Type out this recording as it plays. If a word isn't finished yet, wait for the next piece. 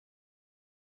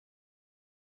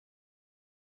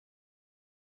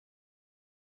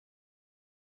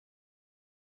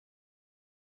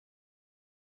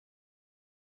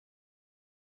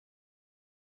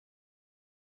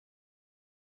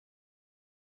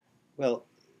Well,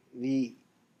 the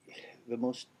the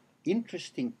most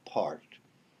interesting part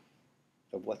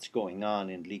of what's going on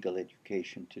in legal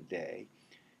education today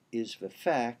is the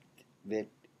fact that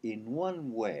in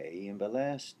one way, in the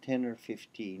last 10 or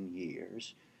 15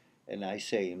 years, and I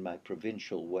say in my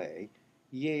provincial way,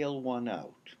 Yale won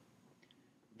out.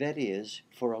 That is,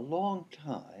 for a long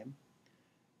time,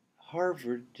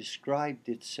 Harvard described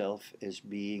itself as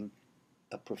being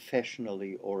a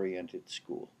professionally oriented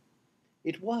school.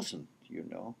 It wasn't, you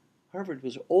know. Harvard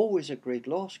was always a great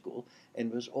law school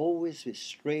and was always this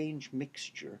strange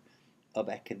mixture of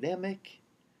academic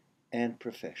and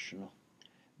professional.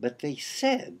 But they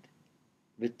said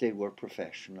that they were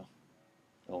professional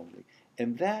only.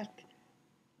 And that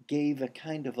gave a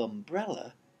kind of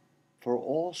umbrella for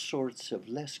all sorts of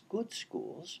less good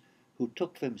schools who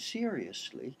took them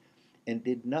seriously and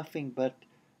did nothing but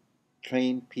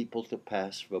train people to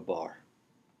pass the bar.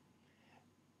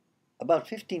 About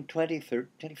 15, 20, 30,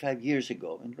 25 years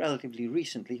ago, and relatively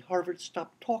recently, Harvard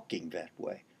stopped talking that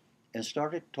way and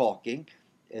started talking,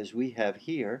 as we have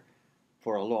here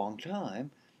for a long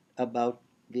time, about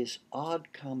this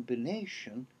odd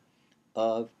combination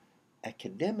of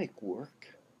academic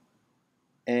work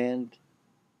and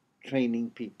training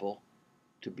people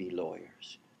to be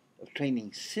lawyers, of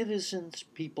training citizens,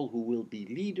 people who will be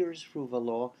leaders through the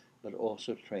law, but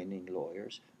also training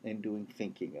lawyers and doing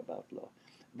thinking about law.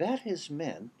 That has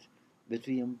meant that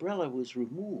the umbrella was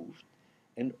removed,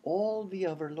 and all the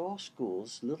other law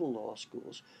schools, little law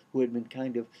schools, who had been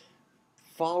kind of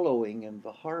following in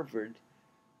the Harvard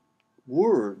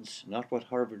words, not what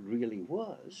Harvard really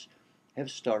was,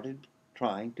 have started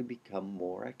trying to become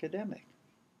more academic.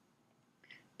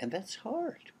 And that's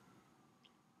hard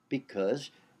because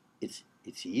it's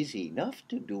easy enough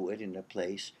to do it in a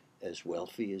place as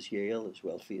wealthy as Yale, as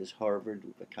wealthy as Harvard,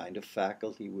 with a kind of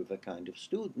faculty, with a kind of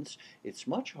students. It's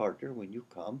much harder when you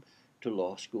come to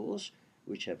law schools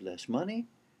which have less money,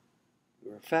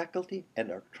 who are faculty,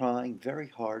 and are trying very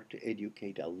hard to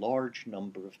educate a large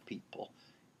number of people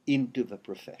into the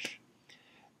profession.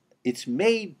 It's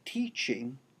made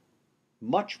teaching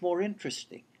much more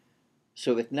interesting,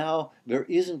 so that now there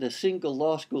isn't a single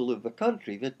law school in the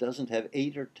country that doesn't have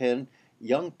 8 or 10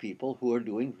 young people who are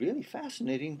doing really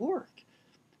fascinating work.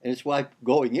 And it's why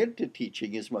going into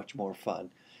teaching is much more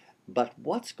fun. But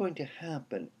what's going to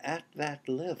happen at that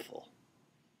level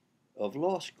of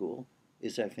law school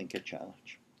is, I think, a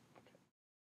challenge.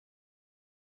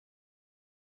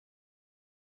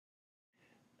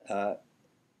 Uh,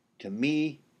 to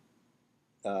me,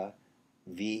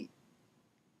 the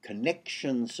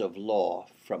connections of law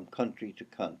from country to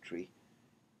country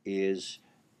is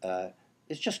uh,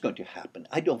 is just going to happen.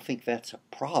 I don't think that's a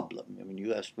problem. I mean,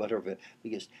 you asked what are the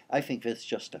biggest. I think that's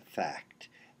just a fact,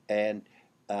 and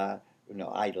uh,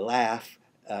 I laugh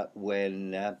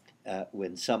when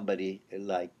somebody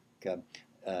like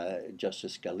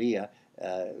Justice Scalia,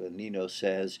 Nino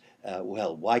says,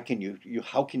 "Well, why can you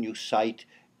how can you cite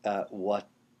what?"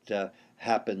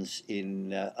 Happens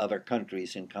in other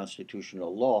countries in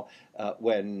constitutional law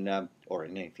or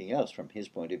in anything else from his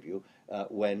point of view,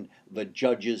 when the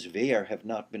judges there have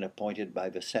not been appointed by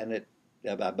the Senate,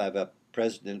 by the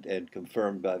President and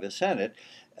confirmed by the Senate.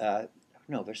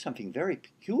 No, there's something very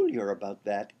peculiar about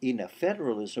that in a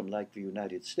federalism like the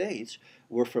United States,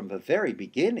 where from the very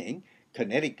beginning,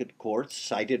 Connecticut courts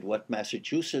cited what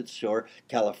Massachusetts or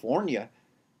California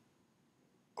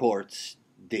courts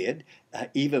did,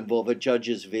 even though the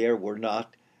judges there were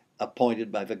not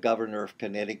appointed by the governor of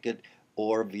Connecticut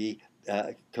or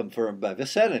confirmed by the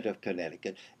Senate of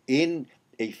Connecticut. In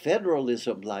a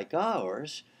federalism like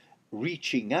ours,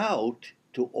 reaching out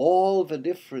to all the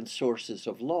different sources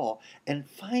of law and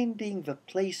finding the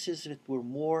places that were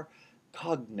more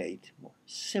cognate, more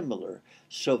similar,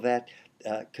 so that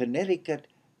Connecticut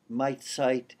might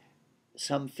cite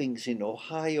some things in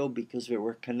Ohio because there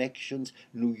were connections.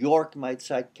 New York might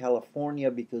cite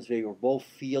California because they were both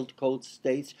field code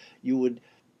states. You would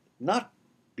not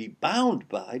be bound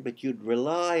by, but you'd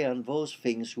rely on those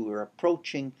things who are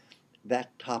approaching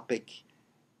that topic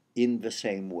in the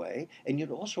same way. And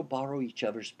you'd also borrow each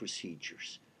other's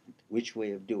procedures, which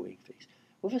way of doing things.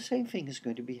 Well, the same thing is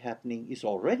going to be happening, is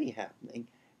already happening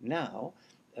now.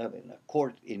 A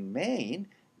court in Maine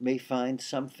may find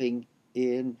something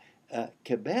in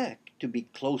Quebec to be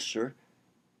closer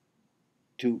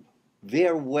to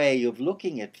their way of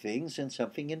looking at things than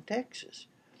something in Texas.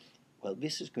 Well,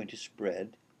 this is going to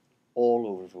spread all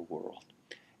over the world.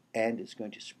 And it's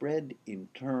going to spread in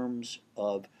terms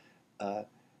of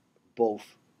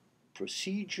both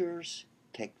procedures,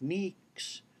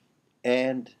 techniques,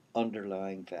 and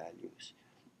underlying values.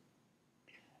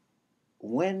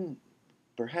 When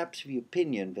perhaps the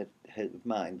opinion of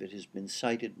mine that has been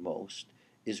cited most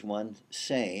is one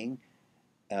saying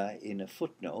in a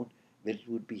footnote that it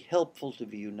would be helpful to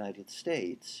the United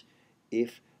States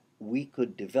if we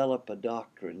could develop a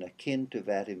doctrine akin to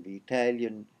that in the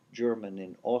Italian, German,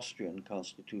 and Austrian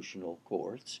constitutional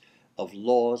courts of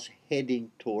laws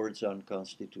heading towards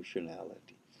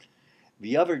unconstitutionality.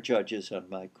 The other judges on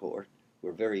my court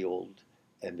were very old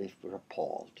and they were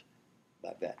appalled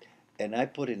by that. And I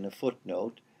put in a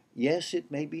footnote, yes,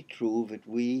 it may be true that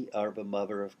we are the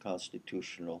mother of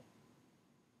constitutional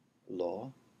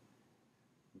law,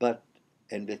 but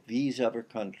and that these other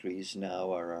countries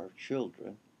now are our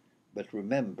children, but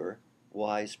remember,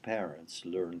 wise parents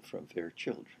learn from their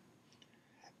children.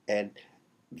 And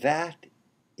that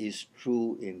is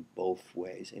true in both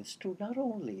ways. And it's true not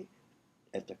only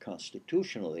at the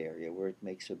constitutional area where it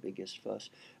makes the biggest fuss,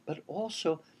 but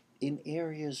also in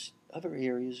other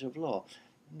areas of law.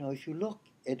 If you look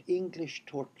at English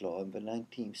tort law in the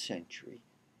 19th century,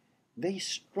 they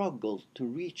struggled to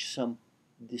reach some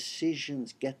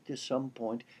decisions, get to some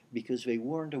point, because they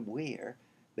weren't aware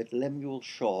that Lemuel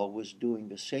Shaw was doing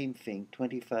the same thing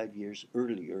 25 years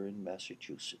earlier in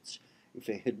Massachusetts. If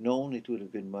they had known, it would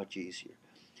have been much easier.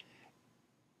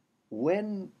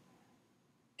 When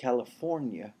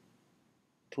California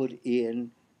put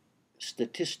in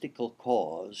statistical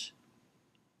cause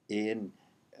in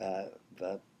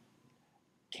the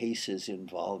cases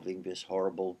involving this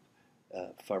horrible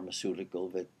pharmaceutical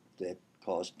that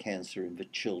caused cancer in the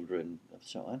children and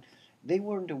so on, they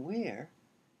weren't aware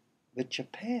that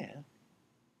Japan,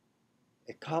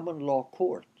 a common law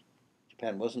court,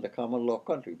 Japan wasn't a common law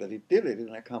country, but it did it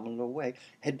in a common law way,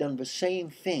 had done the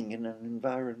same thing in an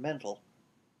environmental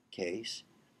case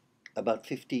about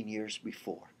 15 years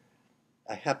before.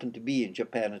 I happened to be in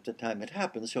Japan at the time it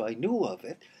happened, so I knew of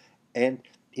it, and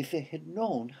if they had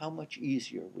known, how much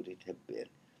easier would it have been?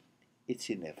 It's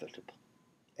inevitable,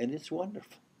 and it's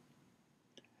wonderful.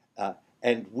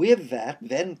 And with that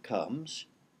then comes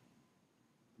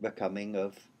the coming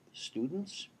of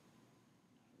students,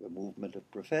 the movement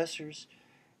of professors,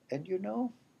 and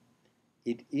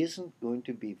it isn't going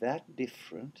to be that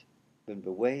different than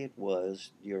the way it was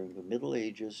during the Middle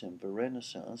Ages and the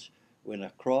Renaissance, when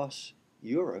across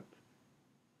Europe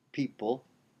people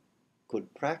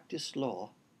could practice law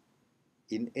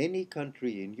in any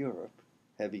country in Europe,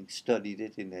 having studied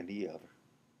it in any other.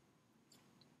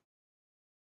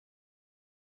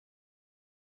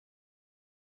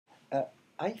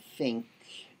 I think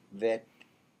that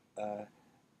uh,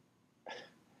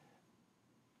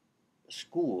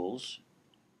 schools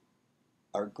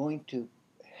are going to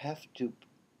have to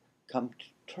come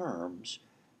to terms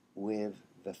with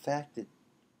the fact that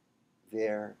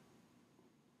their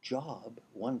job,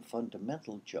 one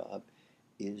fundamental job,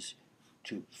 is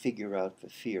to figure out the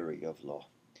theory of law,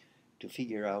 to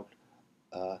figure out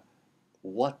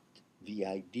what the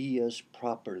ideas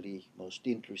properly most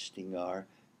interesting are,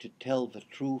 to tell the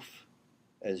truth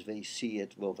as they see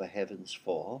it will the heavens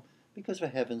fall, because the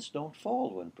heavens don't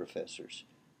fall when professors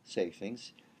say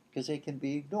things, because they can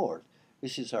be ignored.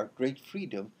 This is our great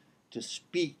freedom to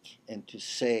speak and to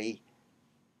say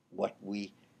what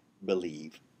we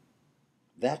believe.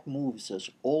 That moves us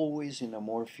always in a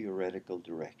more theoretical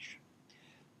direction.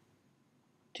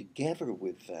 Together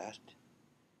with that,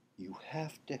 you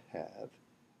have to have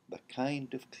the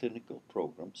kind of clinical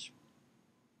programs,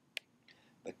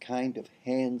 the kind of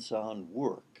hands-on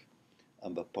work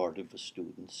on the part of the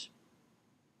students,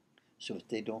 so that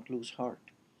they don't lose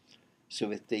heart, so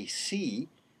that they see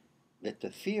that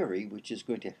the theory, which is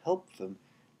going to help them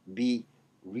be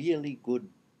really good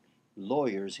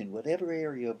lawyers in whatever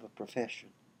area of a profession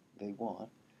they want,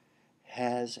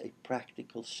 has a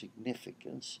practical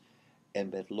significance,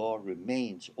 and that law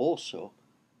remains also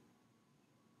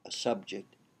a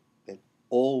subject that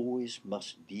always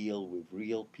must deal with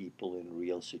real people in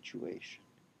real situations.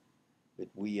 That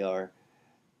we are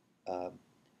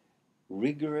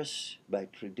rigorous by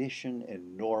tradition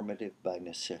and normative by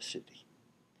necessity,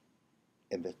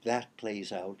 and that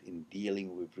plays out in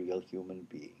dealing with real human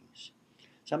beings.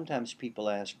 Sometimes people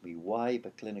ask me why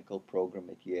the clinical program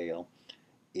at Yale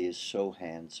is so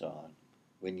hands-on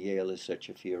when Yale is such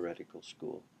a theoretical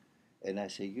school. And I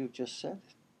say, you just said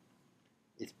it.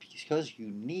 It's because you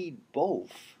need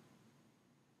both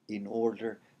in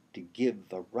order to give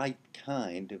the right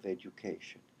kind of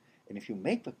education. And if you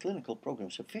make the clinical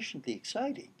program sufficiently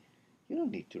exciting, you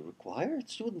don't need to require it.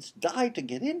 Students die to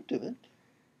get into it,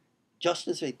 just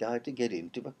as they die to get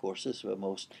into the courses of the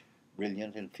most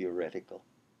brilliant and theoretical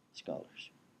scholars.